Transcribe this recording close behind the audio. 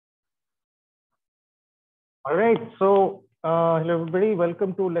All right, so hello everybody,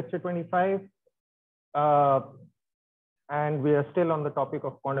 welcome to lecture 25. And we are still on the topic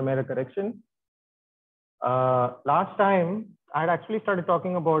of quantum error correction. Last time, I had actually started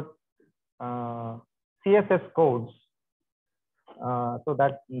talking about CSS codes. So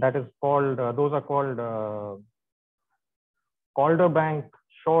that is called, those are called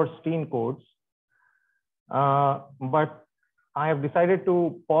Calderbank-Shor-Steane codes. But I have decided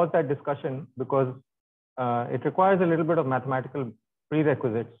to pause that discussion because it requires a little bit of mathematical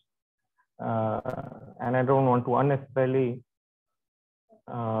prerequisites. And I don't want to unnecessarily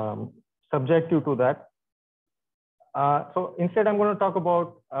subject you to that. So instead, I'm going to talk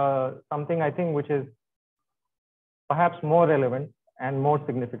about something I think which is perhaps more relevant and more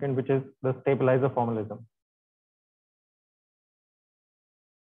significant, which is the stabilizer formalism.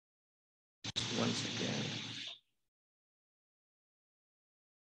 Once again.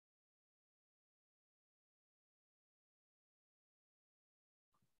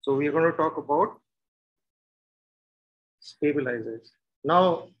 So we are going to talk about stabilizers.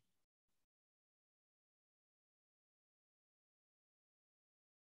 Now,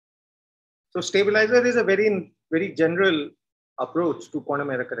 so stabilizer is a very general approach to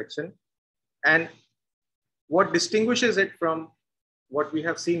quantum error correction. And what distinguishes it from what we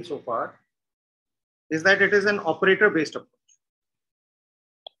have seen so far is that it is an operator-based approach.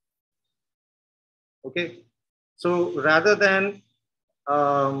 Okay, so rather than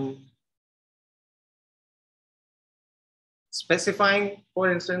specifying,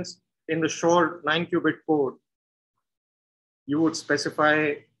 for instance, in the Shor 9-qubit code, you would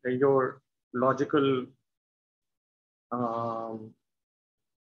specify your logical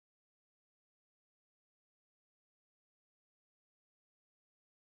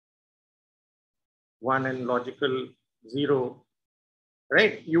one and logical zero,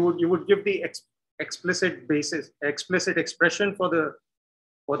 right? You would give the explicit expression for the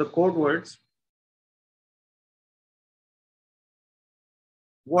code words.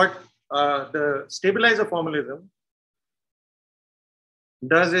 What the stabilizer formalism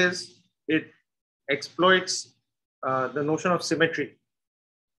does is it exploits the notion of symmetry.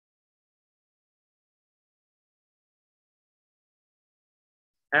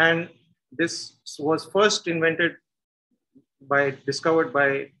 And this was first discovered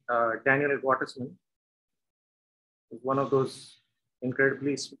by Daniel Gottesman, one of those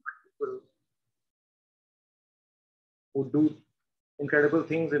incredibly smart people who do incredible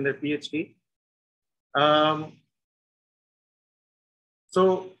things in their PhD.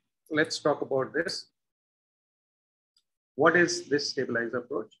 So let's talk about this. What is this stabilizer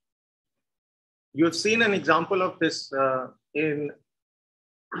approach? You've seen an example of this in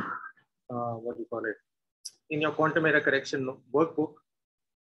what do you call it? In your quantum error correction workbook,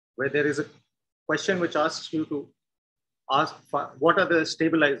 where there is a question which asks you to ask what are the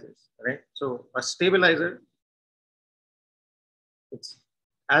stabilizers, right? So a stabilizer, it's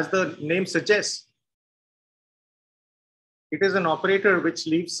as the name suggests, it is an operator which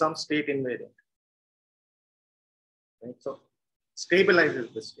leaves some state invariant. Right? So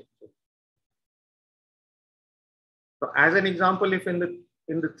stabilizes the state. So as an example, if in the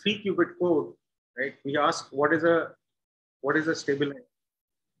 3-qubit code, right, we ask what is a stabilizer,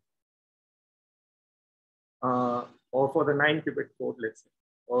 or for the 9-qubit code, let's say,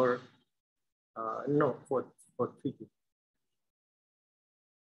 or no, for 3-qubit.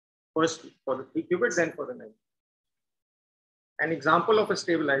 First for the 3 qubits, then for the 9. An example of a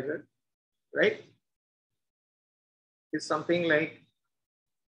stabilizer, right, is something like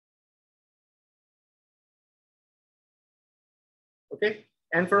okay.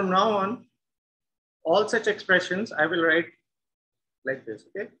 And from now on, all such expressions I will write like this.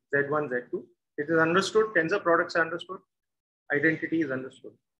 Okay, Z1, Z2. It is understood. Tensor products are understood. Identity is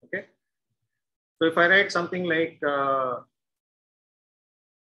understood. Okay. So if I write something like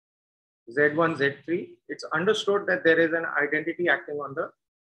Z1, Z3, it's understood that there is an identity acting on the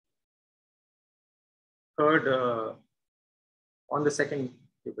third, on the 2nd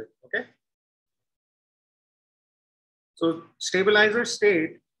qubit. Okay. So stabilizer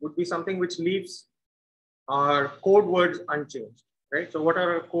state would be something which leaves our code words unchanged, right? So what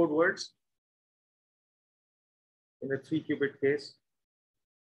are our code words in the 3-qubit case?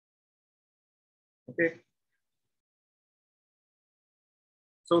 Okay.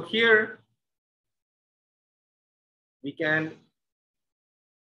 So here we can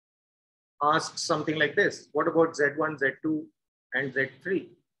ask something like this. What about Z1, Z2, and Z3?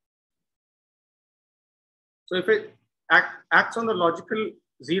 So if it acts on the logical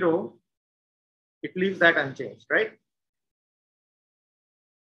 0, it leaves that unchanged, right?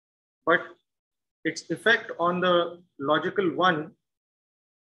 But its effect on the logical one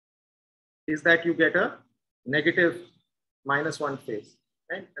is that you get a negative -1 phase,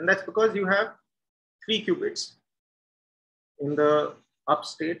 right? And that's because you have 3 qubits in the up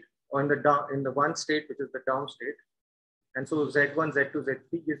state or in the one state, which is the down state. And so Z1, Z2,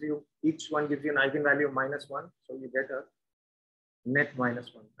 Z3 gives you, each one gives you an eigenvalue of -1. So you get a net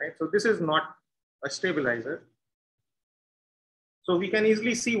 -1, right? So this is not a stabilizer. So we can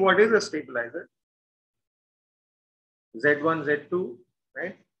easily see what is a stabilizer. Z1, Z2,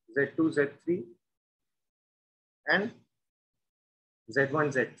 right? Z2, Z3, and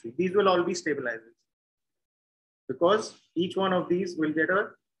Z1, Z3. These will all be stabilizers because each one of these will get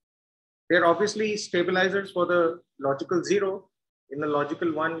they're obviously stabilizers for the logical 0. In the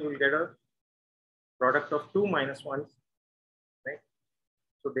logical 1, you'll get a product of 2 -1s, right?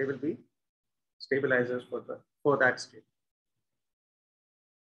 So they will be stabilizers for that state.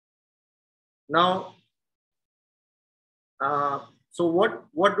 Now, so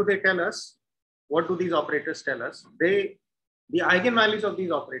what do they tell us? What do these operators tell us? The eigenvalues of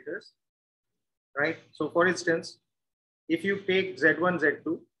these operators, right? So for instance, if you take Z1,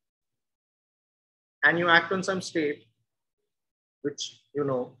 Z2, and you act on some state, which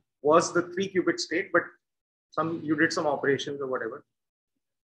was the 3 qubit state, but you did some operations or whatever,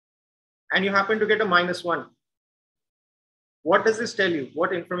 and you happen to get a -1. What does this tell you?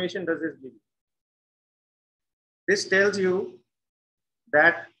 What information does this give you? This tells you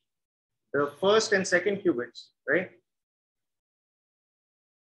that the first and second qubits, right,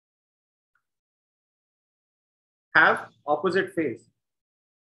 have opposite phase,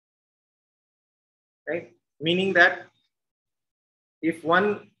 right? Meaning that if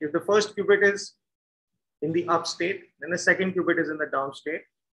the first qubit is in the up state, then the second qubit is in the down state,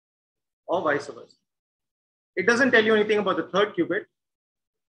 or vice versa. It doesn't tell you anything about the third qubit,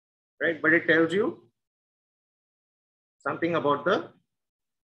 right? But it tells you something about the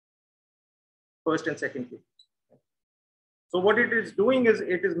first and second qubits. So what it is doing is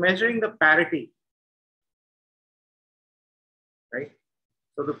it is measuring the parity, right?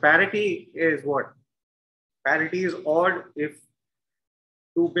 So the parity is what? Parity is odd if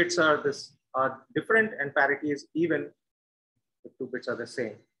 2 bits are different, and parity is even if 2 bits are the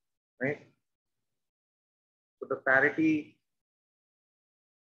same, right? So the parity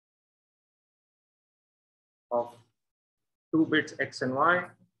of 2 bits X and Y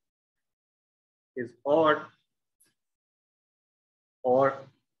is odd, or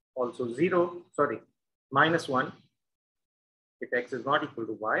also -1 if X is not equal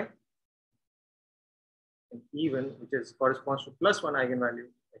to Y, and even, which corresponds to +1 eigenvalue,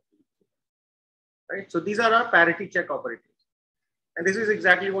 right? So these are our parity check operators. And this is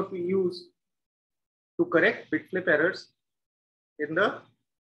exactly what we use to correct bit flip errors in the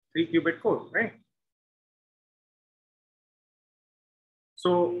 3 qubit code, right?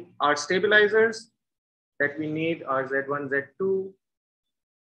 So our stabilizers that we need are Z1, Z2,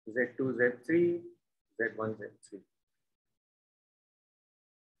 Z2, Z3, Z1, Z3.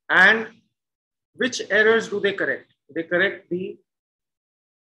 And which errors do they correct? They correct the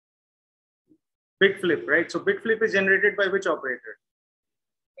bit flip, right? So bit flip is generated by which operator?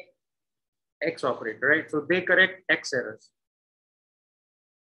 X operator, right? So they correct X errors,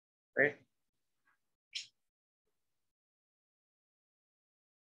 right?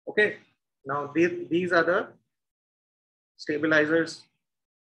 Okay, now these are the stabilizers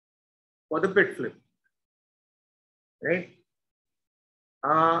for the bit flip, right?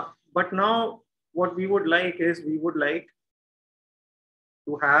 But now what we would like is we would like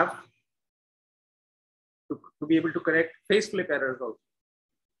to have to be able to correct phase flip errors also,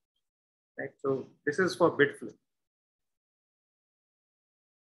 right? So this is for bit flip.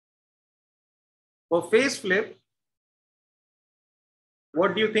 For phase flip,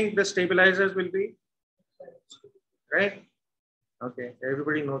 what do you think the stabilizers will be? Right? Okay,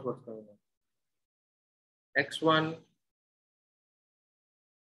 everybody knows what's going on. X1,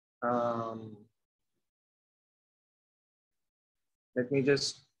 let me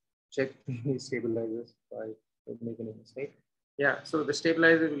just check the stabilizers so I don't make any mistake. Yeah, so the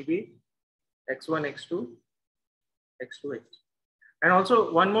stabilizer will be X1, X2, X2, X2. And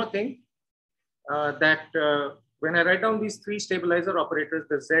also one more thing, when I write down these 3 stabilizer operators,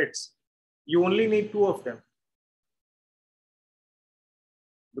 the Z's, you only need 2 of them,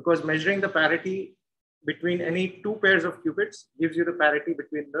 because measuring the parity between any 2 pairs of qubits gives you the parity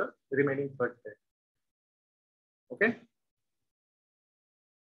between the remaining third pair. Okay.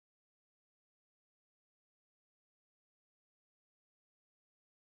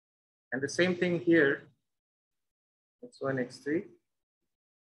 And the same thing here, X1, X3,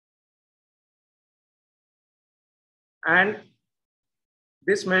 And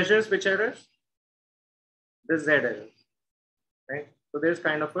this measures which errors? The Z errors, right? So there's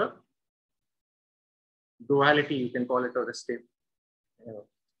kind of a duality, you can call it, or a state,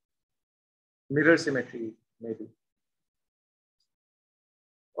 mirror symmetry, maybe.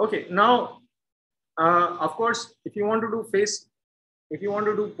 Okay, now, of course, if you want to do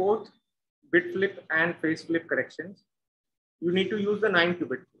both bit flip and phase flip corrections, you need to use the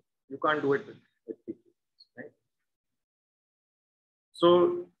 9-qubit. You can't do it with 3 qubits, right?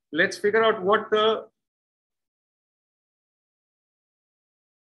 So let's figure out what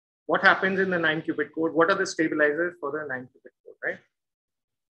happens in the 9-qubit code. What are the stabilizers for the 9-qubit code, right?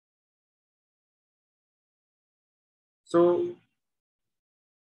 So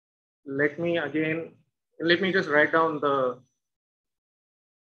let me just write down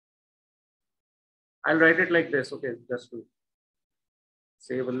I'll write it like this, okay, just to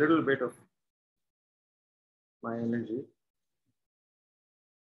save a little bit of my energy.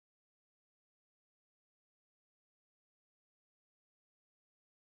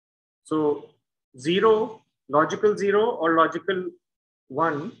 So 0, logical 0 or logical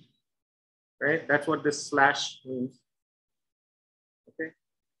 1, right? That's what this slash means. Okay.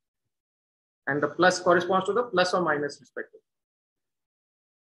 And the plus corresponds to the plus or minus respectively.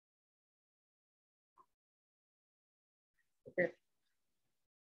 Okay.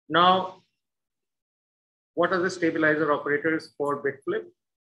 Now, what are the stabilizer operators for bit flip?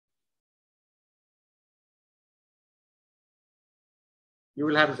 You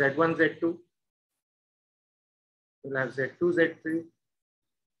will have Z1, Z2. You'll have Z2, Z3.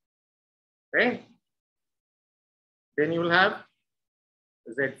 Right? Then you will have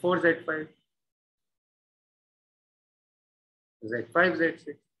Z4, Z5. Z5,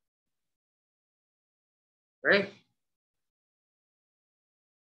 Z6. Right?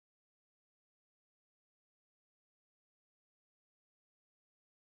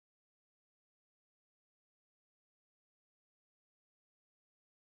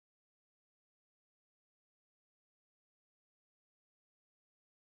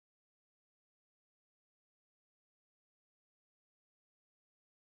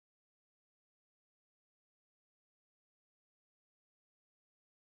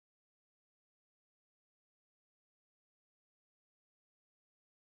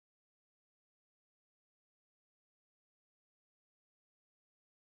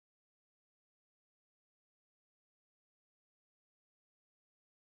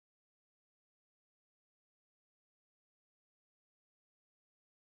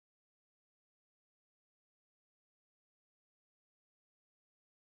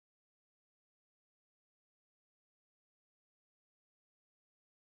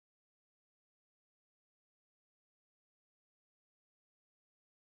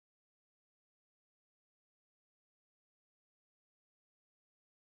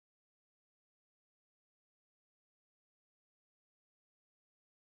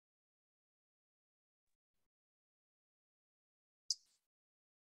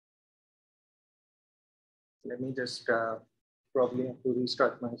 Let me just probably have to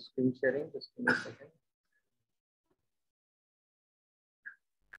restart my screen sharing. Just give me a second.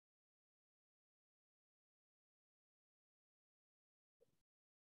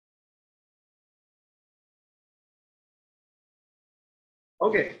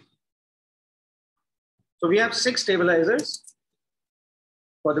 Okay. So we have 6 stabilizers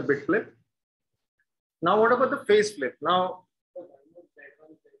for the bit flip. Now, what about the phase flip? Now,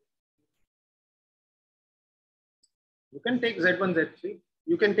 you can take Z1, Z3.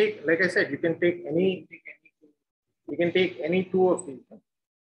 You can take, like I said, you can take any 2 of these.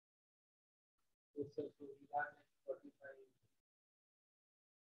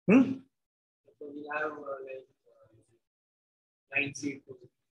 Hmm? So we have like 9C2.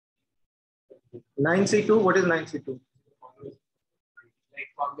 9C2, what is 9C2? Like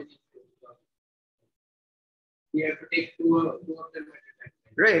combination. We have to take two of them at a time.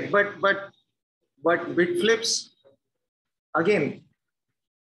 Right, but bit flips, again,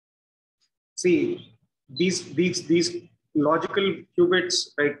 see, these logical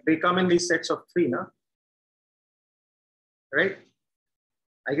qubits, right? They come in these sets of 3, no? Right?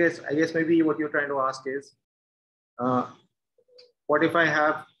 I guess maybe what you're trying to ask is, what if I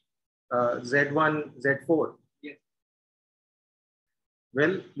have Z1, Z4? Yes.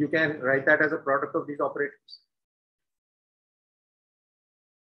 Well, you can write that as a product of these operators.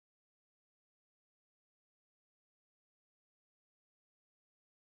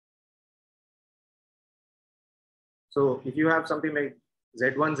 So if you have something like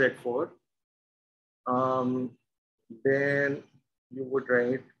Z1, Z4, then you would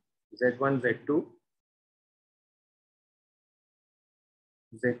write Z1, Z2,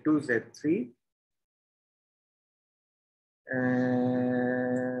 Z2, Z3,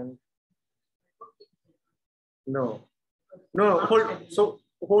 and no,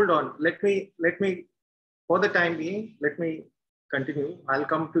 hold on. Let me, for the time being, let me continue. I'll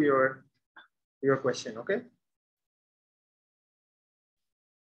come to your question, okay?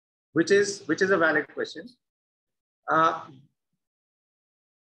 Which is a valid question. Let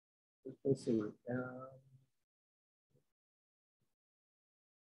me see.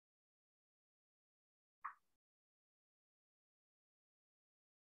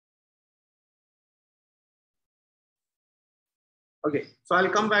 Okay, so I'll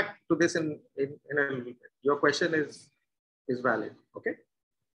come back to this in a little bit. Your question is valid, okay?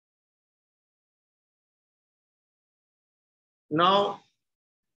 Now,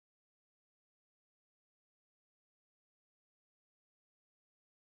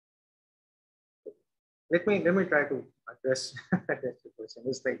 let me try to address the question.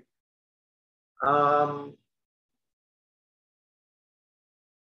 It's like,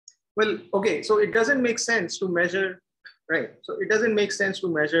 well, okay, so it doesn't make sense to measure, right? So it doesn't make sense to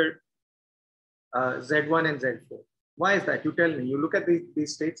measure Z1 and Z4. Why is that? You tell me. You look at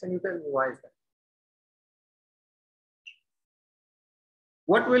these states and you tell me why is that.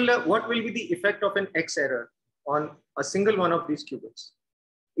 What will be the effect of an X error on a single one of these qubits?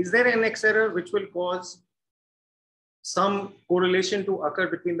 Is there an X error which will cause some correlation to occur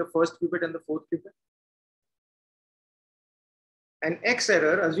between the first qubit and the fourth qubit? An X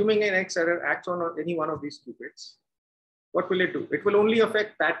error, assuming an X error acts on any one of these qubits, what will it do? It will only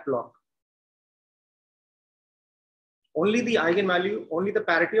affect that block. Only the eigenvalue, only the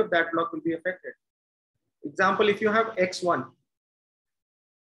parity of that block will be affected. Example, if you have X1,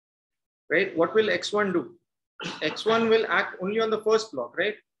 right? What will X1 do? X1 will act only on the first block,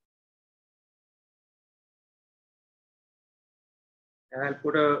 right? And I'll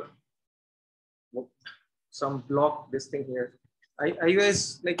put some block, this thing here. Are you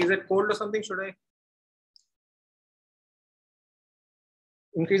guys, like, is it cold or something? Should I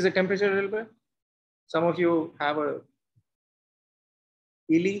increase the temperature a little bit? Some of you have a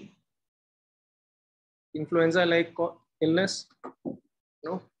Pauli, influenza-like illness.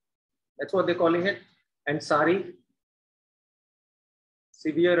 No, that's what they're calling it. And Sari,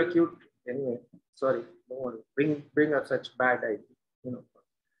 severe acute. Anyway, sorry, don't worry. Bring up such bad idea. You know.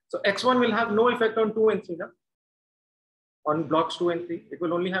 So X1 will have no effect on 2 and 3. No? On blocks 2 and 3, it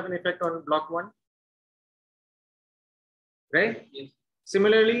will only have an effect on block 1. Right? Yes.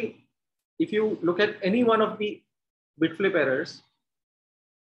 Similarly, if you look at any one of the bit flip errors,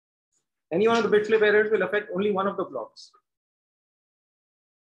 any one of the bit flip errors will affect only one of the blocks.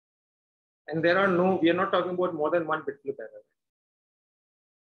 And we are not talking about more than one bit flip error.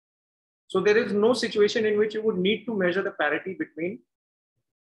 So there is no situation in which you would need to measure the parity between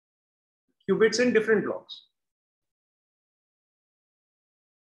qubits in different blocks.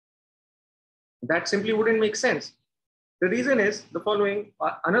 That simply wouldn't make sense. The reason is the following.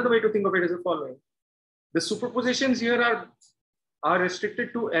 Another way to think of it is the following. The superpositions here are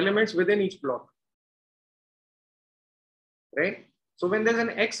restricted to elements within each block. Right? So when there's an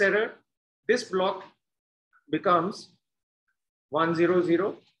X error, this block becomes 1, 0,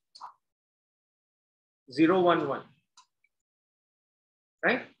 0, 0, 1, 1.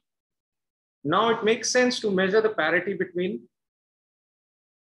 Right? Now it makes sense to measure the parity between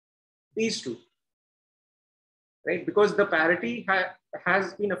these two. Right? Because the parity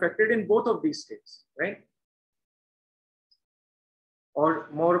has been affected in both of these states, right? Or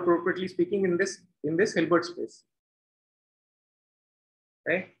more appropriately speaking, in this Hilbert space,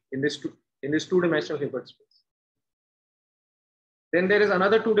 right? In this two-dimensional Hilbert space. Then there is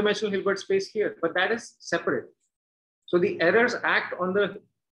another two-dimensional Hilbert space here, but that is separate. So the errors act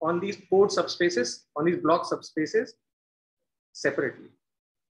on these port subspaces, on these block subspaces separately.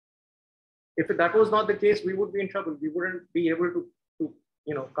 If that was not the case, we would be in trouble. We wouldn't be able to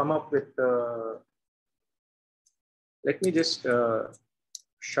come up with. Let me just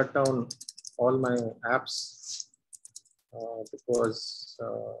shut down all my apps because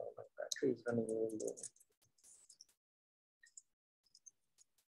my battery is running very low.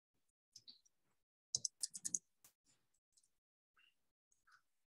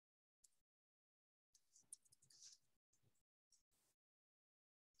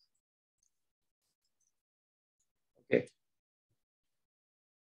 Okay.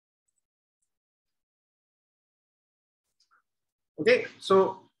 Okay,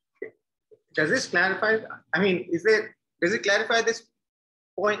 so does this clarify? I mean, does it clarify this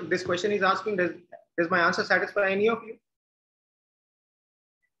point? This question is asking, does my answer satisfy any of you?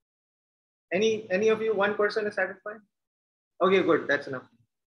 Any of you, one person is satisfied? Okay, good, that's enough.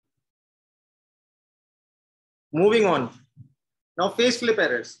 Moving on. Now phase flip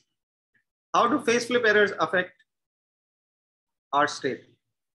errors. How do phase flip errors affect our state?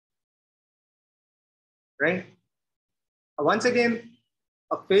 Right? Once again,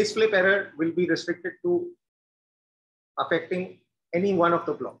 a phase flip error will be restricted to affecting any one of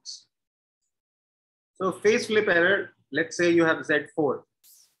the blocks. So phase flip error, let's say you have Z4.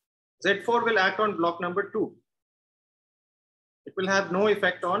 Z4 will act on block number 2. It will have no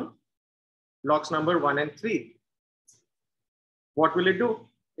effect on blocks number 1 and 3. What will it do?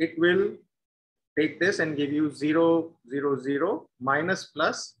 It will take this and give you 0, 0, 0, minus,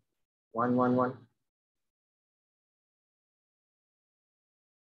 plus, 1, 1, 1.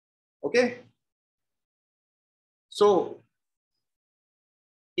 Okay. So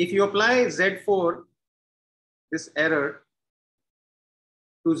if you apply Z4, this error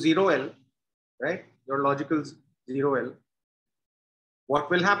to 0L, right? Your logical 0L, what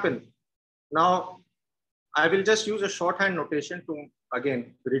will happen? Now, I will just use a shorthand notation to,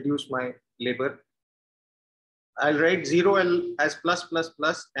 again, reduce my labor. I'll write 0L as plus, plus,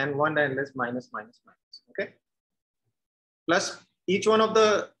 plus, and 1L as minus, minus, minus, okay? Plus, each one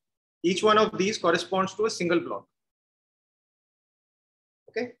of these corresponds to a single block.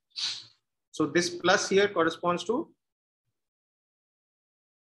 Okay, so this plus here corresponds to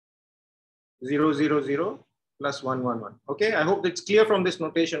 0, 0, 0, plus 1, 1, 1. Okay, I hope it's clear from this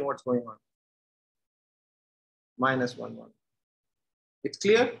notation what's going on. Minus 1, 1. It's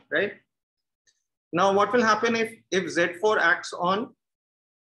clear, right? Now, what will happen if Z4 acts on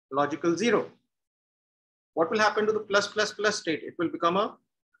logical 0? What will happen to the plus, plus, plus state? It will become a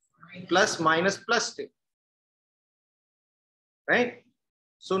plus, minus, plus state, right?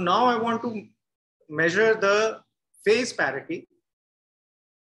 So now I want to measure the phase parity,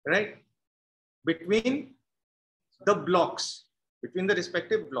 right, between the blocks, between the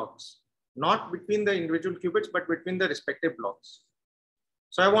respective blocks, not between the individual qubits, but between the respective blocks.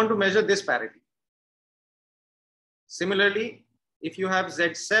 So I want to measure this parity. Similarly, if you have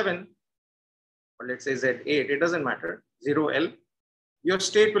Z7, or let's say Z8, it doesn't matter, 0L, your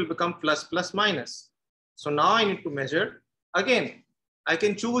state will become plus, plus, minus. So now I need to measure again. I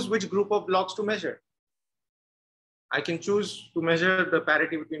can choose which group of blocks to measure. I can choose to measure the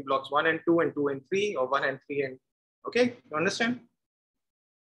parity between blocks 1 and 2 and 2 and 3, or 1 and 3 and, okay, you understand?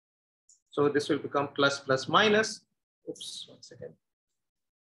 So this will become plus, plus, minus. Oops, 1 second.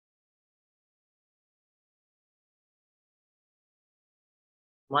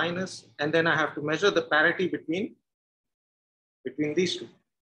 Minus, and then I have to measure the parity between these two.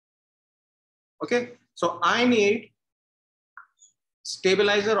 Okay, so I need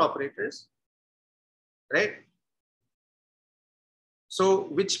stabilizer operators, right? So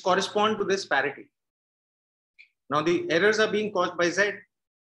which correspond to this parity. Now the errors are being caused by Z,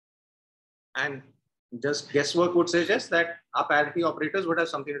 and just guesswork would suggest that our parity operators would have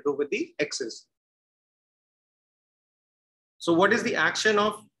something to do with the X's. So what is the action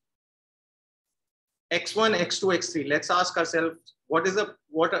of X1, X2, X3? Let's ask ourselves, what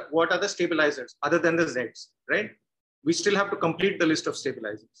are the stabilizers other than the Z's, right? We still have to complete the list of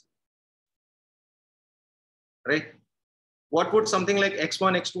stabilizers, right? What would something like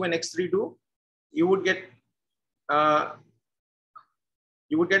X1, X2, and X3 do? You would get a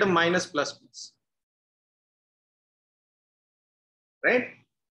minus, plus, plus, right?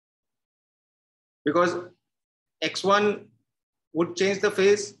 Because X1 would change the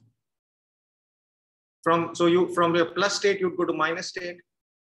phase from your plus state, you'd go to minus state.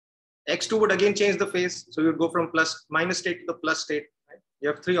 X2 would again change the phase. So you'd go from minus state to the plus state. Right? You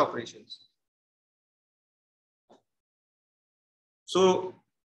have 3 operations. So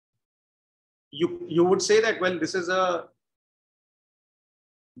you would say that, well, this is a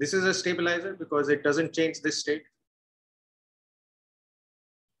stabilizer because it doesn't change this state.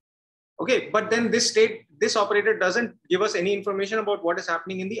 Okay, but then this operator doesn't give us any information about what is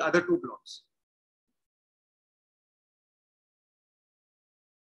happening in the other 2 blocks.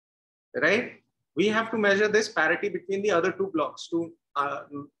 Right? We have to measure this parity between the other 2 blocks to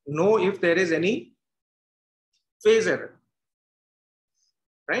know if there is any phase error.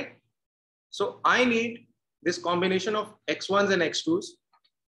 Right? So I need this combination of X1s and X2s,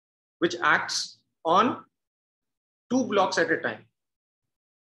 which acts on 2 blocks at a time.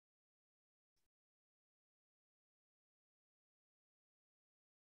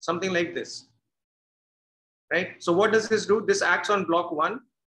 Something like this. Right? So what does this do? This acts on block 1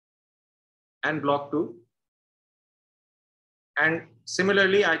 and block 2. And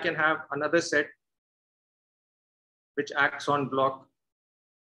similarly, I can have another set which acts on block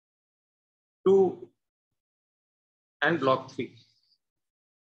 2 and block 3.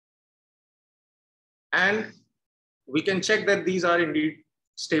 And we can check that these are indeed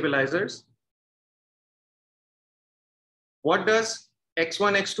stabilizers. What does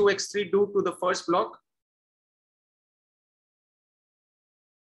x1, x2, x3 do to the first block?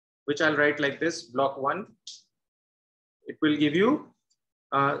 Which I'll write like this, block 1. It will give you,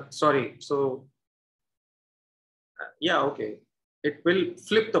 yeah, okay. It will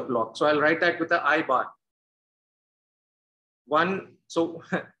flip the block. So I'll write that with the I bar. 1, so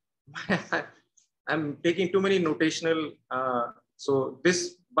I'm taking too many notational. So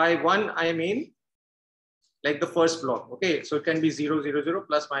this by 1, I mean like the first block. Okay, so it can be 0, 0, 0,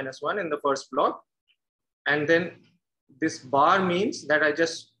 plus minus 1 in the first block. And then this bar means that I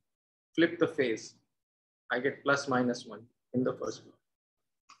just flip the phase. I get plus minus 1 in the first block.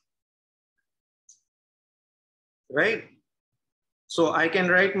 Right? So I can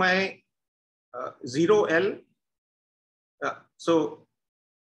write my 0L.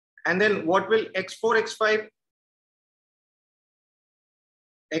 And then what will x4, x5,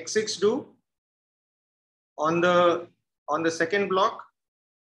 x6 do on the second block?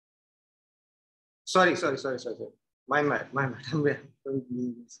 Sorry. My bad.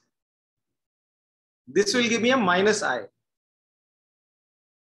 This will give me a minus I.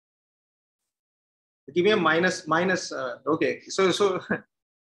 Give me a minus. Okay, so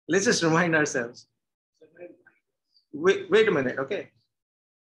let's just remind ourselves. Wait a minute. Okay.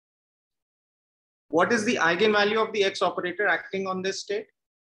 What is the eigenvalue of the X operator acting on this state?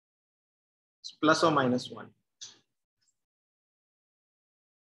 It's plus or minus 1.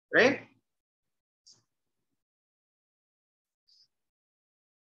 Right?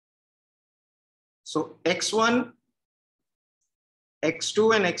 So x1,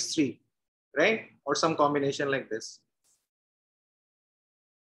 x2, and x3, right? Or some combination like this.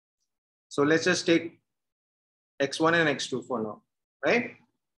 So let's just take x1 and x2 for now, right?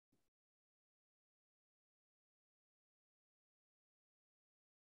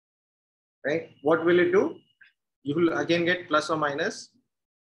 Right? What will it do? You will again get plus or minus.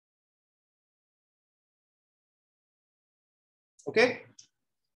 Okay.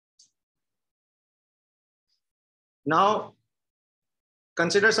 Now,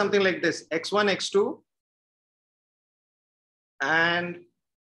 consider something like this, x1, x2, and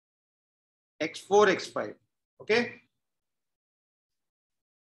x4, x5, okay?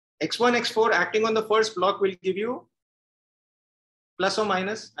 x1, x4 acting on the first block will give you plus or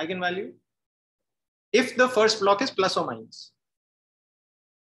minus eigenvalue if the first block is plus or minus.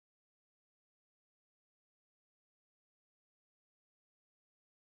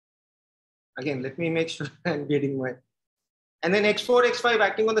 Again, let me make sure I'm getting my. And then x4, x5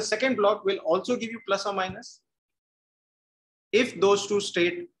 acting on the second block will also give you plus or minus if those two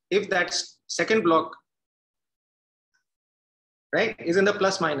state, if that second block, right, is in the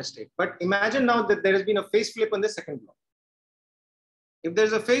plus minus state. But imagine now that there has been a phase flip on the second block. If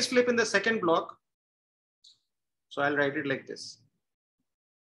there's a phase flip in the second block, so I'll write it like this.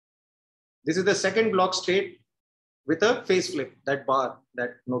 This is the second block state with a phase flip, that bar,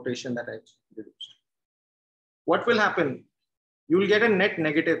 that notation that I introduced. What will happen? You will get a net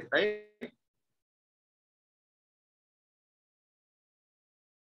negative, right?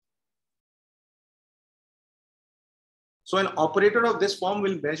 So an operator of this form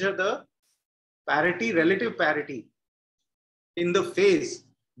will measure the parity, relative parity in the phase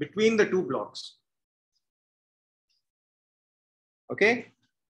between the two blocks. Okay.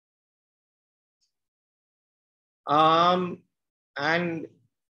 And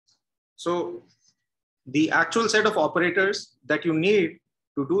so the actual set of operators that you need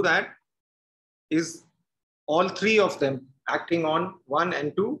to do that is all three of them acting on 1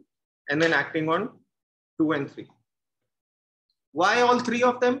 and 2, and then acting on 2 and 3. Why all three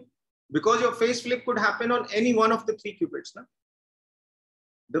of them? Because your phase flip could happen on any one of the 3 qubits. Na?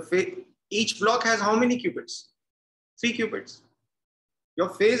 Each block has how many qubits? 3 qubits. Your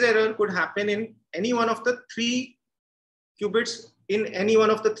phase error could happen in any one of the 3 qubits in any one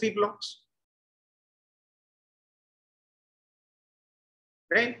of the 3 blocks.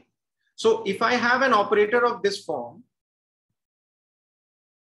 Right? So if I have an operator of this form,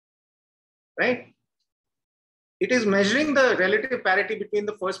 right, it is measuring the relative parity between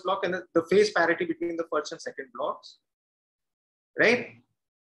the first block and the phase parity between the first and second blocks, right?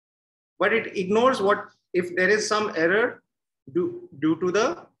 But it ignores what if there is some error due to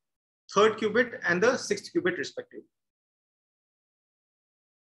the 3rd qubit and the 6th qubit respectively.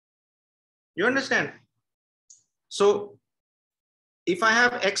 You understand? So if I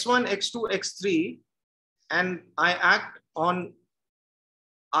have x1, x2, x3, and I act on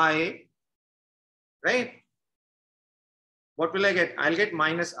I, right? What will I get? I'll get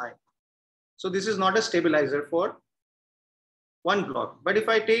minus I. So this is not a stabilizer for one block. But if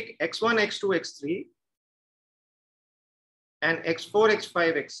I take x1, x2, x3, and x4,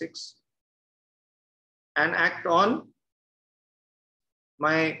 x5, x6, and act on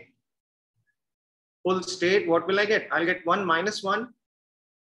my full state, what will I get? I'll get 1 minus 1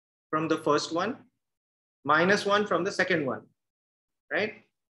 from the first one, minus 1 from the second one, right?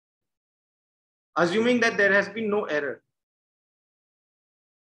 Assuming that there has been no error.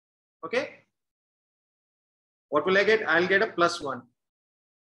 Okay. What will I get? I'll get a plus 1.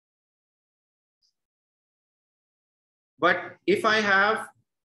 But if I have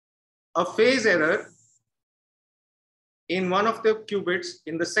a phase error in one of the qubits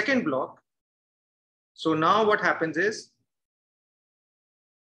in the second block, so now what happens is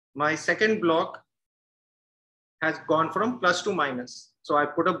my second block has gone from plus to minus. So I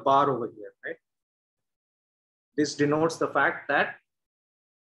put a bar over here, right? This denotes the fact that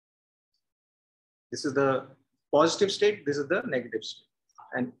this is the positive state, this is the negative state.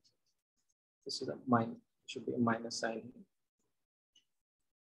 And this is a minus, should be a minus sign.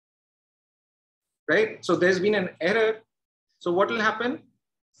 Right? So there's been an error. So what will happen?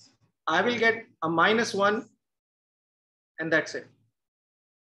 I will get a minus 1 and that's it.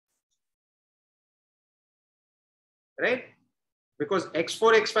 Right? Because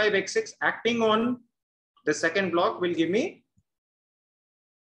x4, x5, x6 acting on the second block will give me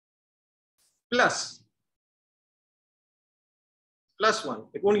plus 1.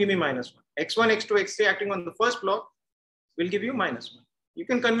 It won't give me minus 1. x1, x2, x3 acting on the first block will give you minus 1. You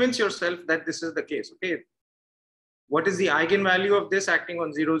can convince yourself that this is the case. Okay. What is the eigenvalue of this acting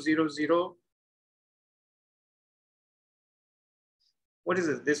on 0, 0, 0? What is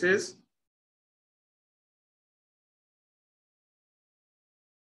this? This is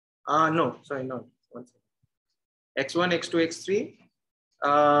no, sorry, no. One second. x1, x2, x3,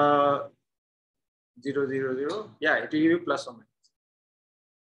 0, 0, 0. Yeah, it will give you plus or minus.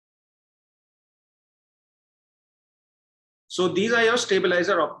 So these are your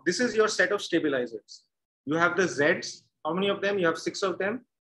stabilizer. This is your set of stabilizers. You have the Zs. How many of them? You have 6 of them.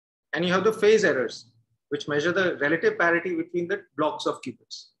 And you have the phase errors, which measure the relative parity between the blocks of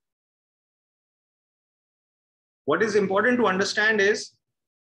qubits. What is important to understand is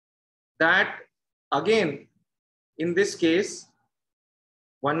that, again, in this case,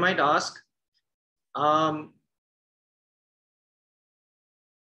 one might ask, why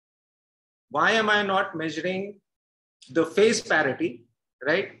am I not measuring the phase parity,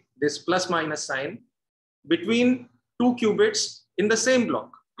 right? This plus minus sign between two qubits in the same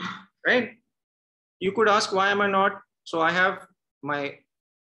block, right? You could ask, why am I not? So I have my,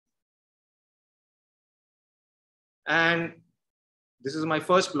 and this is my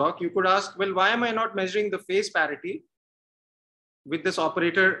first block. You could ask, well, why am I not measuring the phase parity with this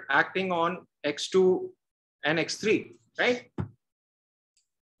operator acting on x2 and x3, right?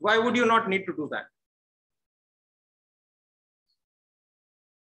 Why would you not need to do that?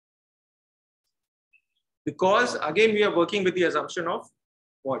 Because again, we are working with the assumption of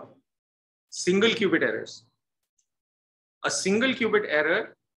what? Single qubit errors. A single qubit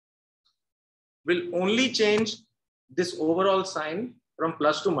error will only change this overall sign from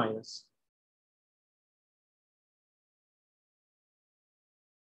plus to minus.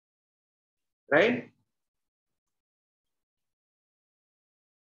 Right?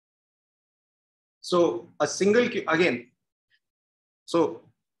 So a single, again, so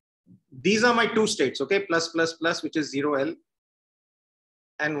these are my two states, okay? Plus, plus, plus, which is 0L,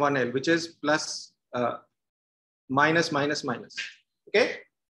 and 1L, which is plus, minus, minus, minus, okay?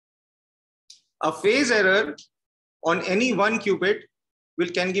 A phase error on any one qubit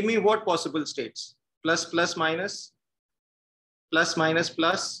can give me what possible states? Plus, plus, minus, plus, minus,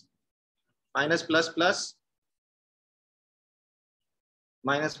 plus, minus, plus, plus,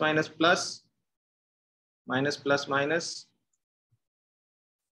 minus, minus, plus, minus, plus, minus,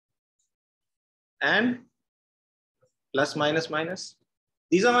 and plus, minus, minus.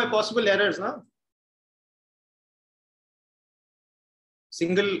 These are my possible errors now.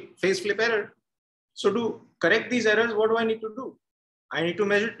 Single phase flip error. So to correct these errors, what do I need to do? I need to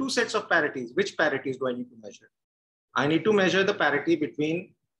measure two sets of parities. Which parities do I need to measure? I need to measure the parity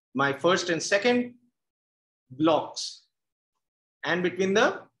between my first and second blocks and between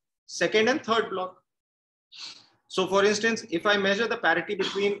the second and third block. So for instance, if I measure the parity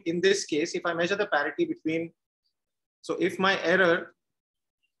between, in this case, if I measure the parity between, so if my error,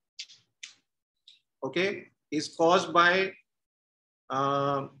 okay, is caused by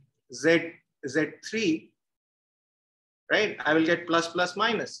Z3, right? I will get plus, plus,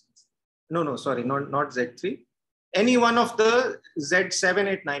 minus. No, sorry, not Z3. Any one of the Z7,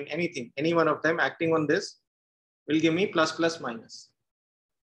 8, 9, anything, any one of them acting on this will give me plus, plus, minus.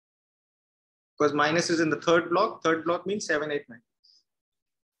 Because minus is in the third block. Third block means 7, 8, 9.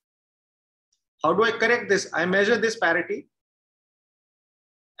 How do I correct this? I measure this parity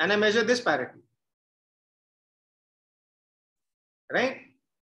and I measure this parity. Right?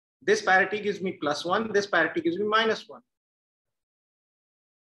 This parity gives me plus 1. This parity gives me minus 1.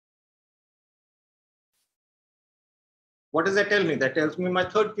 What does that tell me? That tells me my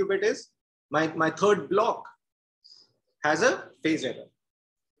third qubit is, my third block has a phase error.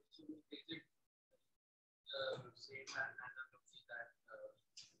 So is it same analogy that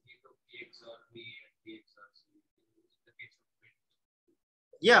case of px or b and px or c in the case of bit?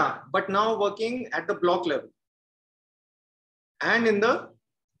 Yeah, but now working at the block level and in the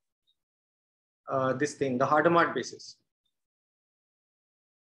this thing, the Hadamard basis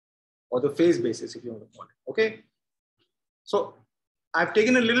or the phase basis, if you want to call it. Okay. So I've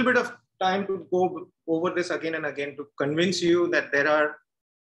taken a little bit of time to go over this again and again to convince you that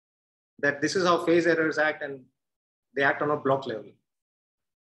this is how phase errors act, and they act on a block level.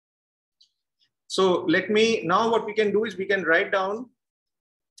 So now what we can do is we can write down,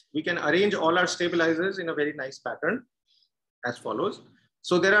 we can arrange all our stabilizers in a very nice pattern as follows.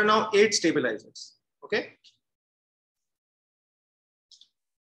 So there are now 8 stabilizers. Okay.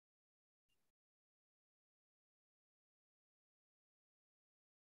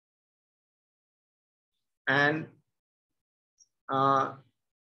 And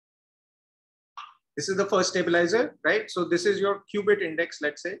this is the first stabilizer, right? So this is your qubit index,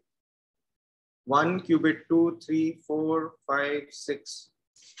 let's say. 1, qubit 2, 3, 4, 5, 6,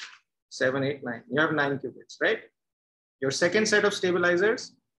 7, 8, 9. You have 9 qubits, right? Your second set of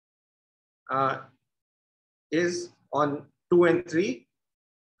stabilizers is on 2 and 3.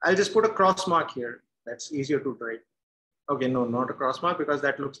 I'll just put a cross mark here. That's easier to write. Okay, no, not a cross mark because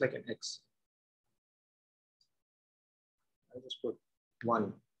that looks like an X. I'll just put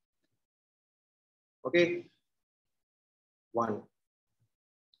 1. Okay, 1.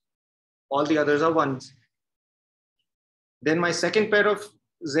 All the others are 1s. Then my second pair of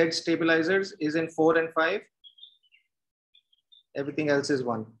Z stabilizers is in 4 and 5. Everything else is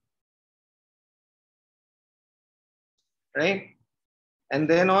 1. Right? And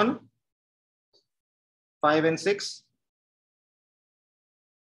then on 5 and 6,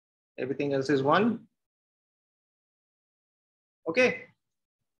 everything else is 1. Okay.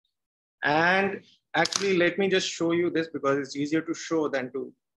 And actually, let me just show you this because it's easier to show than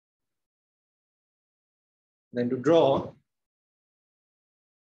to draw.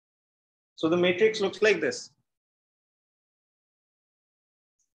 So the matrix looks like this.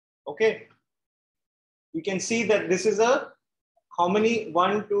 Okay. You can see that this is a, how many?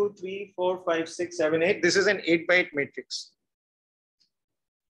 1, 2, 3, 4, 5, 6, 7, 8. This is an 8 by 8 matrix.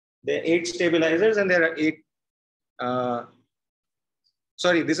 There are 8 stabilizers and there are 8,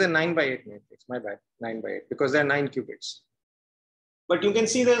 sorry, this is a 9 by 8 matrix, my bad, 9 by 8, because there are 9 qubits. But you can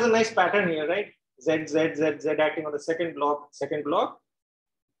see there's a nice pattern here, right? Z, Z, Z, Z acting on the second block.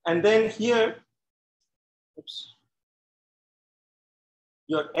 And then here, oops,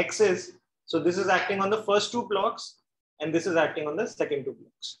 your X's, so this is acting on the first 2 blocks, and this is acting on the second 2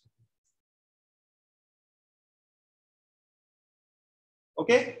 blocks.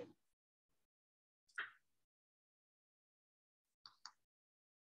 Okay?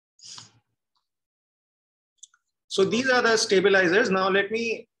 So these are the stabilizers. Now let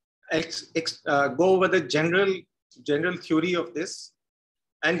me go over the general theory of this.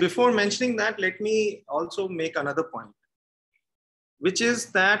 And before mentioning that, let me also make another point, which is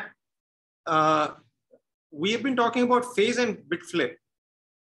that we have been talking about phase and bit flip.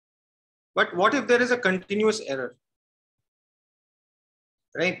 But what if there is a continuous error?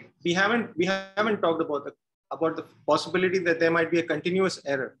 Right? We haven't talked about the possibility that there might be a continuous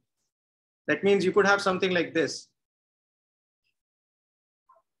error. That means you could have something like this.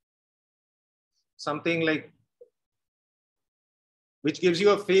 Something like, which gives you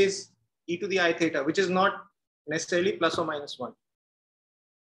a phase e to the I theta, which is not necessarily plus or minus 1.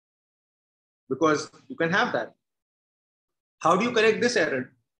 Because you can have that. How do you correct this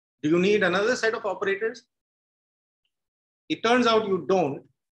error? Do you need another set of operators? It turns out you don't.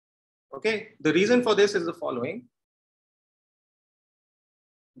 Okay. The reason for this is the following.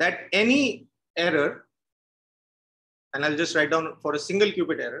 That any error, and I'll just write down for a single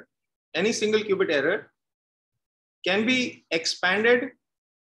qubit error, any single qubit error can be expanded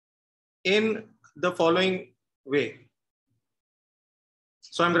in the following way.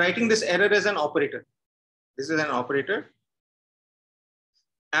 So I'm writing this error as an operator. This is an operator.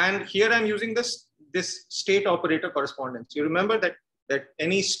 And here I'm using this state operator correspondence. You remember that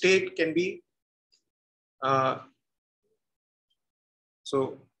any state can be So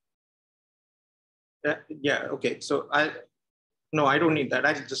yeah, okay. So I don't need that.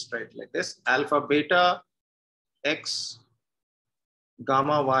 I'll just write like this: alpha, beta, x,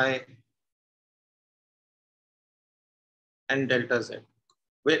 gamma, y, and delta z,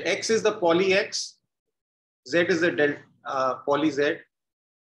 where x is the Pauli x, z is the Pauli z,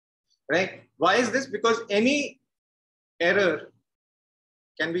 right? Why is this? Because any error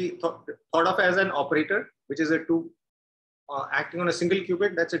can be thought of as an operator, which is a two acting on a single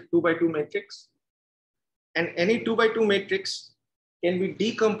qubit. That's a 2 by 2 matrix, and any 2 by 2 matrix can be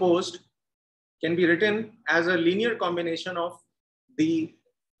decomposed, can be written as a linear combination of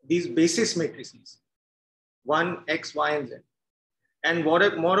these basis matrices, 1, x, y, and z. And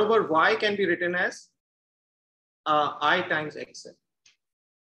moreover, y can be written as I times xz.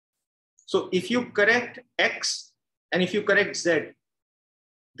 So if you correct x and if you correct z,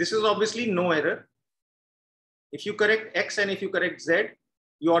 this is obviously no error. If you correct x and if you correct z,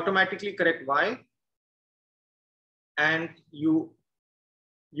 you automatically correct y, and you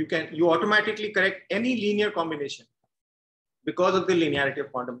automatically correct any linear combination because of the linearity of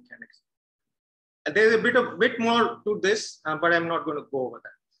quantum mechanics. There's a bit more to this, but I'm not going to go over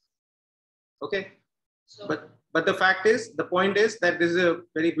that. Okay, so, but the point is that this is a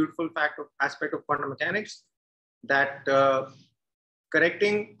very beautiful aspect of quantum mechanics, that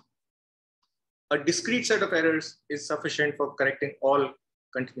correcting a discrete set of errors is sufficient for correcting all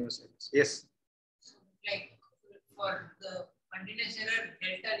continuous errors. Yes. So, like for the continuous error,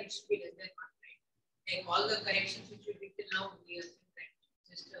 delta needs to be less than 1, right? Like all the corrections which we did till now, we are just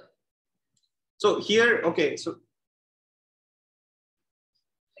so here, okay, so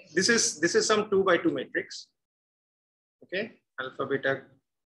this is some 2 by 2 matrix. Okay, alpha, beta,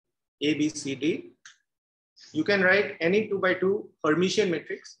 A, B, C, D. You can write any 2 by 2 Hermitian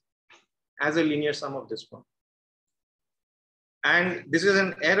matrix as a linear sum of this form. And this is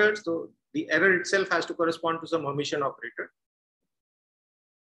an error, so the error itself has to correspond to some Hermitian operator.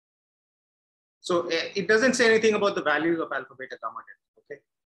 So it doesn't say anything about the values of alpha, beta, gamma, delta. Okay.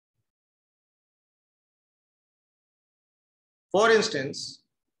 For instance,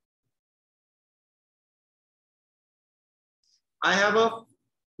 I have a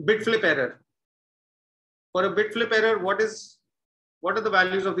bit flip error. For a bit flip error, what are the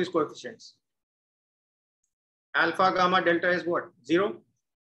values of these coefficients? Alpha, gamma, delta is what? 0.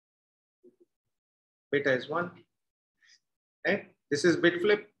 Beta is 1. Right? This is bit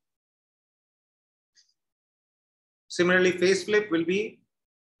flip. Similarly, phase flip will be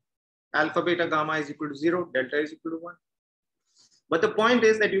alpha, beta, gamma is equal to 0, delta is equal to 1. But the point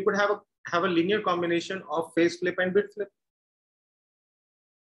is that you could have a linear combination of phase flip and bit flip,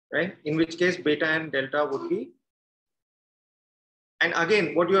 right? In which case beta and delta would be. And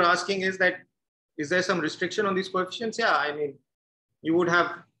again, what you're asking is that, is there some restriction on these coefficients? Yeah, I mean, you would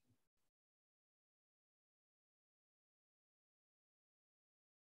have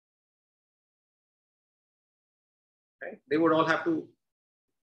right? They would all have to,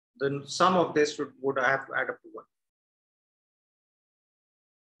 the sum of this would have to add up to 1.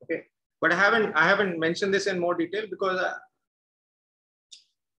 Okay, but I haven't mentioned this in more detail because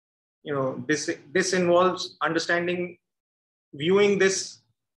you know, this involves understanding, viewing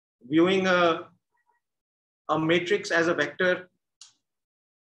a matrix as a vector,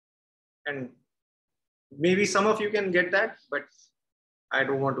 and maybe some of you can get that, but I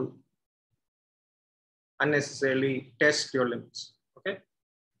don't want to unnecessarily test your limits. Okay.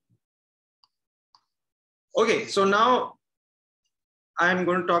 Okay, so now I'm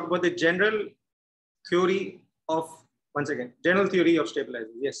going to talk about the general theory of, once again, general theory of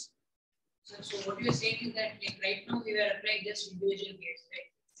stabilizers. Yes. So what you're saying is that, like, right now we were applying just individual gates, right?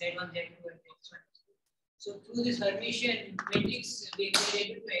 Z1, Z2, and X1. So through this Hermitian matrix, we were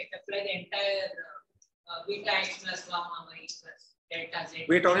able to apply the entire beta X plus gamma Y plus delta Z.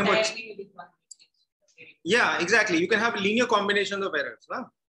 We're talking about. Yeah, exactly. You can have linear combinations of errors. Huh?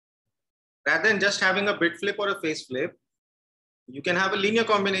 Rather than just having a bit flip or a phase flip, you can have a linear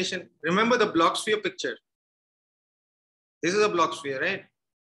combination. Remember the block sphere picture. This is a block sphere, right?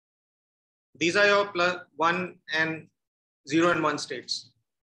 These are your +1 and 0 and 1 states.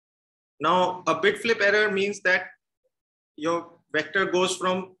 Now, a bit flip error means that your vector goes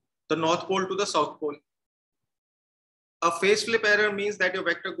from the north pole to the south pole. A phase flip error means that your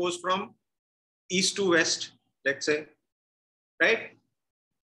vector goes from east to west, let's say, right?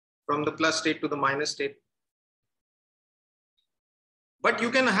 From the plus state to the minus state. But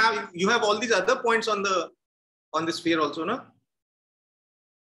you have all these other points on the sphere also, no?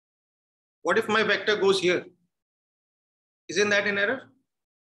 What if my vector goes here? Isn't that an error?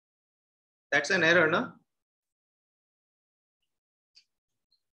 That's an error, no?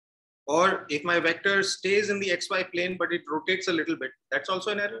 Or if my vector stays in the xy plane, but it rotates a little bit, that's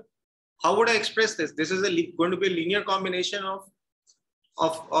also an error. How would I express this? This is going to be a linear combination of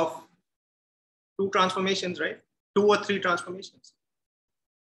two transformations, right? 2 or 3 transformations.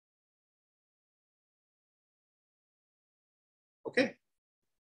 Okay.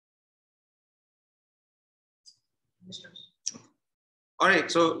 All right,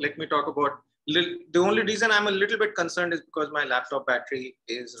 so let me talk about, the only reason I'm a little bit concerned is because my laptop battery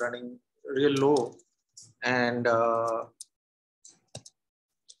is running real low, and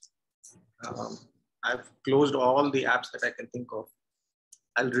I've closed all the apps that I can think of.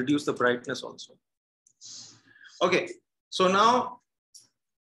 I'll reduce the brightness also. Okay, so now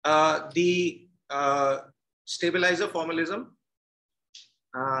the stabilizer formalism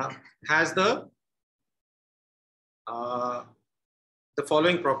has the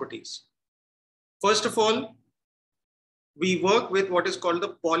following properties. First of all, we work with what is called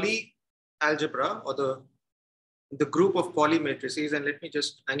the Pauli algebra, or the group of Pauli matrices. And let me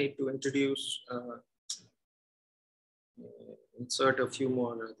just, I need to introduce, insert a few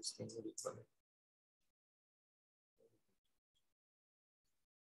more this thing. What do you call it?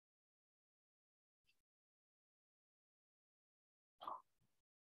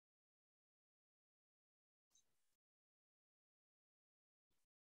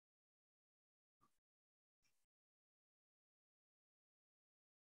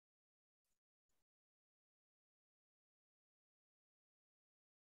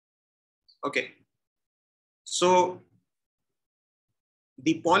 Okay, so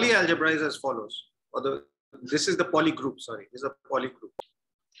the Pauli algebra is as follows, or this is the Pauli group, sorry, this is a Pauli group.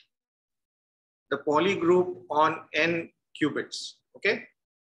 The Pauli group on n qubits, okay?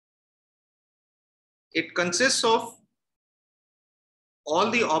 It consists of all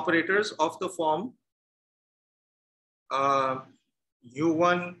the operators of the form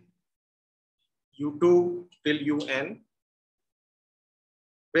U1, U2 till Un,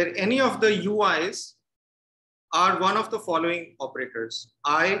 where any of the UIs are one of the following operators: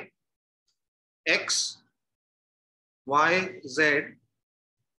 I, X, Y, Z,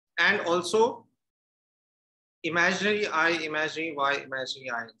 and also imaginary I, imaginary Y,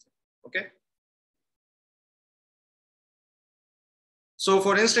 imaginary I, okay? So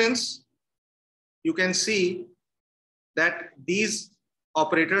for instance, you can see that these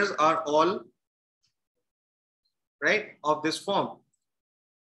operators are all, right, of this form.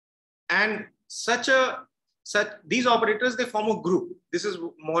 And these operators, they form a group. This is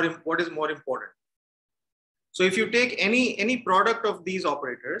what is more important. So if you take any product of these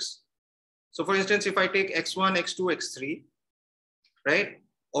operators, so for instance, if I take x1, x2, x3, right,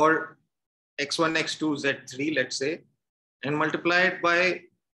 or x1, x2, z3, let's say, and multiply it by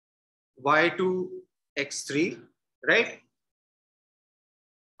y2, x3, right,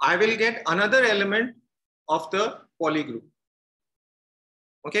 I will get another element of the Pauli group.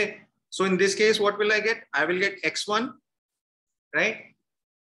 Okay, so in this case, what will I get? I will get x1, right?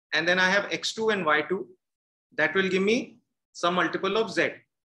 And then I have x2 and y2. That will give me some multiple of z,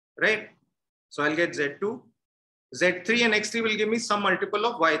 right? So I'll get z2. Z3 and x3 will give me some multiple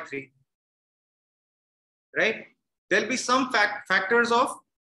of y3, right? There'll be some factors of,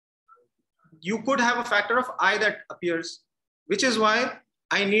 you could have a factor of I that appears, which is why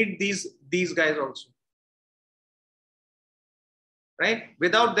I need these guys also, right?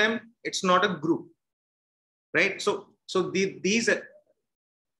 Without them, it's not a group, right? So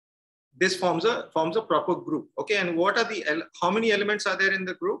this forms a proper group, okay? And what are how many elements are there in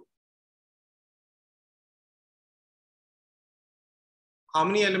the group? How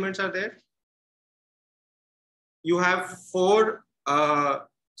many elements are there? You have 6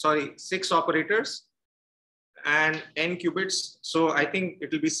 operators and n qubits. So I think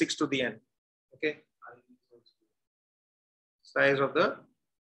it will be 6 to the n, okay? Size of the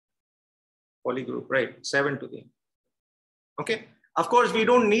Pauli group, right? 7 to the n, okay? Of course, we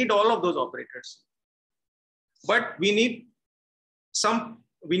don't need all of those operators, but we need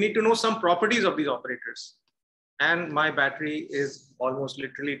to know some properties of these operators. And my battery is almost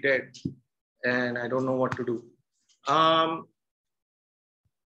literally dead, and I don't know what to do.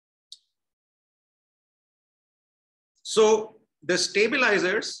 So the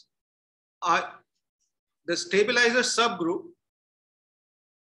stabilizers are the stabilizer subgroup,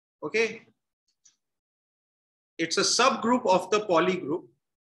 okay? It's a subgroup of the Pauli group,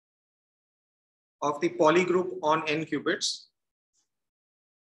 on n qubits,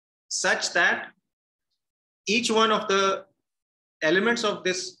 such that each one of the elements of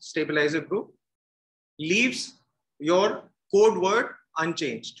this stabilizer group leaves your code word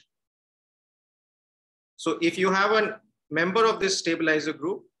unchanged. So if you have a member of this stabilizer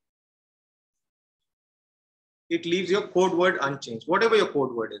group it leaves your code word unchanged, whatever your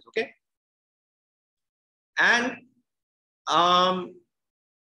code word is, okay? And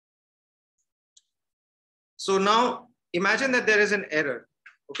so now imagine that there is an error,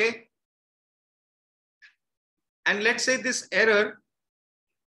 okay? And let's say this error,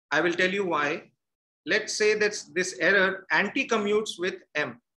 I will tell you why. Let's say that this error anti-commutes with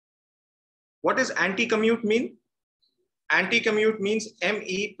M. What does anti-commute mean? Anti-commute means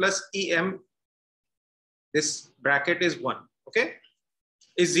ME plus EM. This bracket is 1, okay?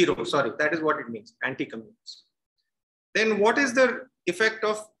 Is 0, sorry, that is what it means, anti-commutes. Then what is the effect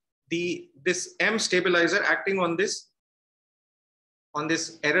of this M stabilizer acting on this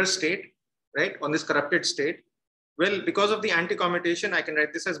error state, right? On this corrupted state? Well, because of the anti-commutation, I can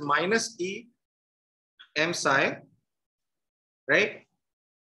write this as minus E M psi, right?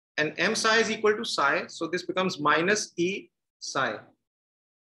 And M psi is equal to psi, so this becomes minus E psi.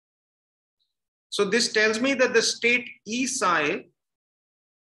 So this tells me that the state E psi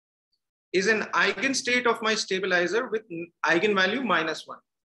is an eigenstate of my stabilizer with eigenvalue -1.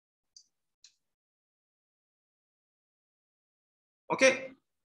 Okay.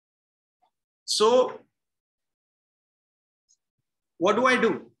 So what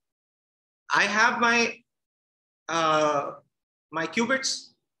do? I have my my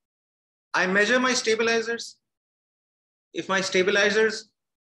qubits. I measure my stabilizers. If my stabilizers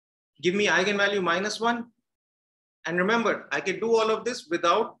give me eigenvalue -1, and remember, I can do all of this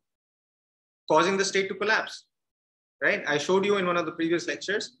without causing the state to collapse, right? I showed you in one of the previous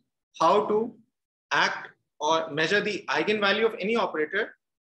lectures how to act or measure the eigenvalue of any operator,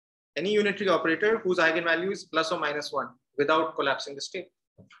 any unitary operator whose eigenvalue is plus or -1 without collapsing the state,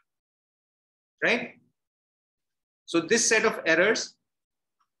 right? So this set of errors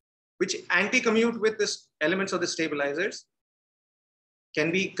which anti-commute with the elements of the stabilizers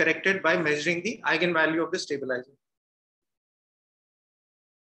can be corrected by measuring the eigenvalue of the stabilizer.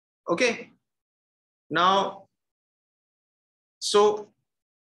 Okay. Now, so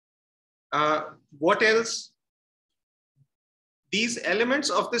what else? These elements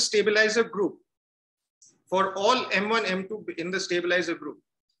of the stabilizer group, for all M1, M2 in the stabilizer group,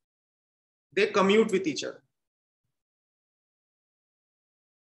 they commute with each other.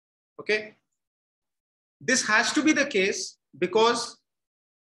 Okay. This has to be the case because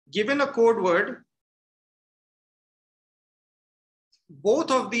given a code word, both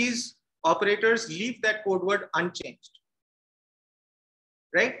of these operators leave that code word unchanged,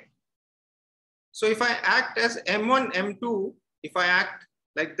 right? So if I act as M1, M2, if I act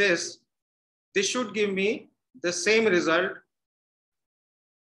like this should give me the same result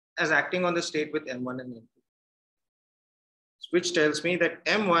as acting on the state with M1 and M2, which tells me that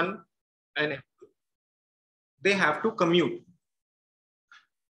M1 and M2, they have to commute.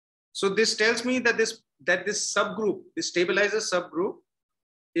 So this tells me that this subgroup, this stabilizer subgroup,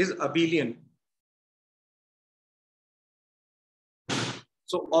 is abelian.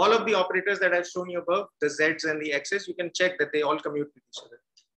 So all of the operators that I've shown you above, the Z's and the X's, you can check that they all commute with each other.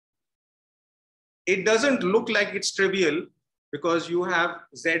 It doesn't look like it's trivial because you have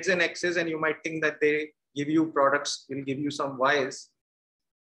Z's and X's and you might think that they give you products, will give you some Y's.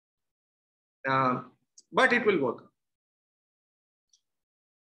 But it will work.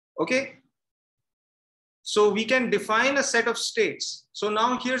 Okay. So we can define a set of states. So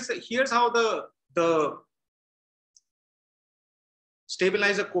now here's how the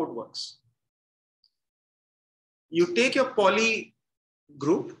stabilizer code works. You take your Pauli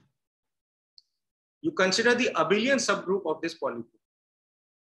group, you consider the abelian subgroup of this Pauli group.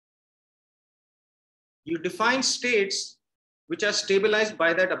 You define states which are stabilized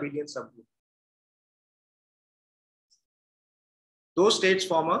by that abelian subgroup. Those states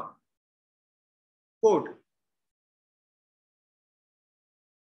form a code.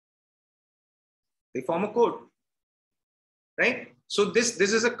 They form a code, right? So this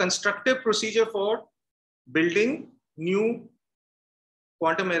is a constructive procedure for building new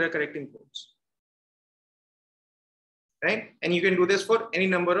quantum error correcting codes, right? And you can do this for any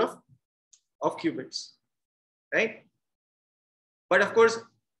number of qubits, right? But of course,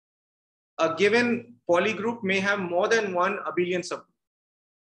 a given Pauli group may have more than one abelian subgroup,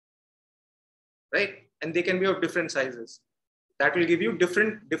 right? And they can be of different sizes. That will give you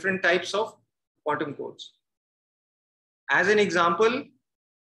different types of quantum codes. As an example,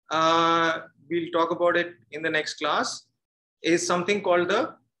 we'll talk about it in the next class, is something called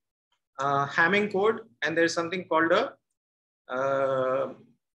the Hamming code, and there's something called a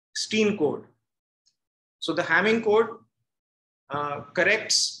Steane code. So the Hamming code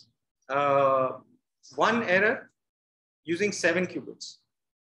corrects one error using 7 qubits,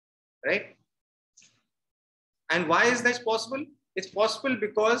 right? And why is that possible? It's possible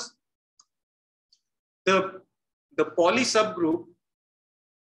because the Pauli subgroup,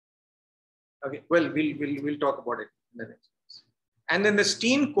 okay, well, we'll talk about it in the next class. And then the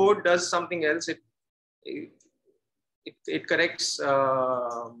Steane code does something else. It corrects,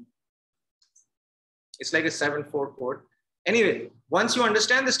 it's like a 7-4 code. Anyway, once you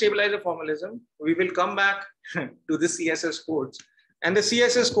understand the stabilizer formalism, we will come back to the CSS codes, and the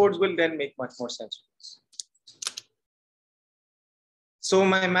CSS codes will then make much more sense to us. So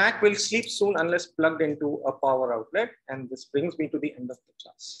my Mac will sleep soon unless plugged into a power outlet, and this brings me to the end of the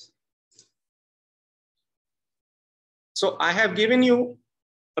class. So I have given you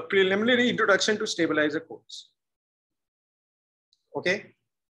a preliminary introduction to stabilizer codes. Okay,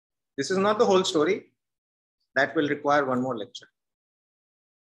 this is not the whole story. That will require one more lecture.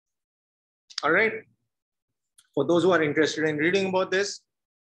 All right. For those who are interested in reading about this,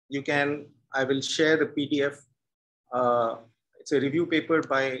 you can, I will share the PDF. It's a review paper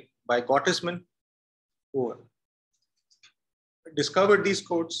by Gottesman, who discovered these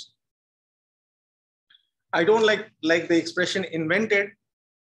codes. I don't like the expression invented,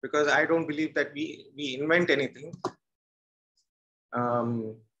 because I don't believe that we invent anything.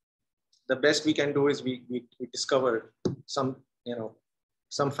 The best we can do is we discover some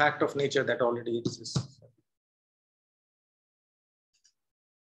fact of nature that already exists.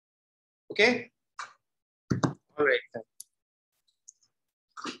 Okay. All right.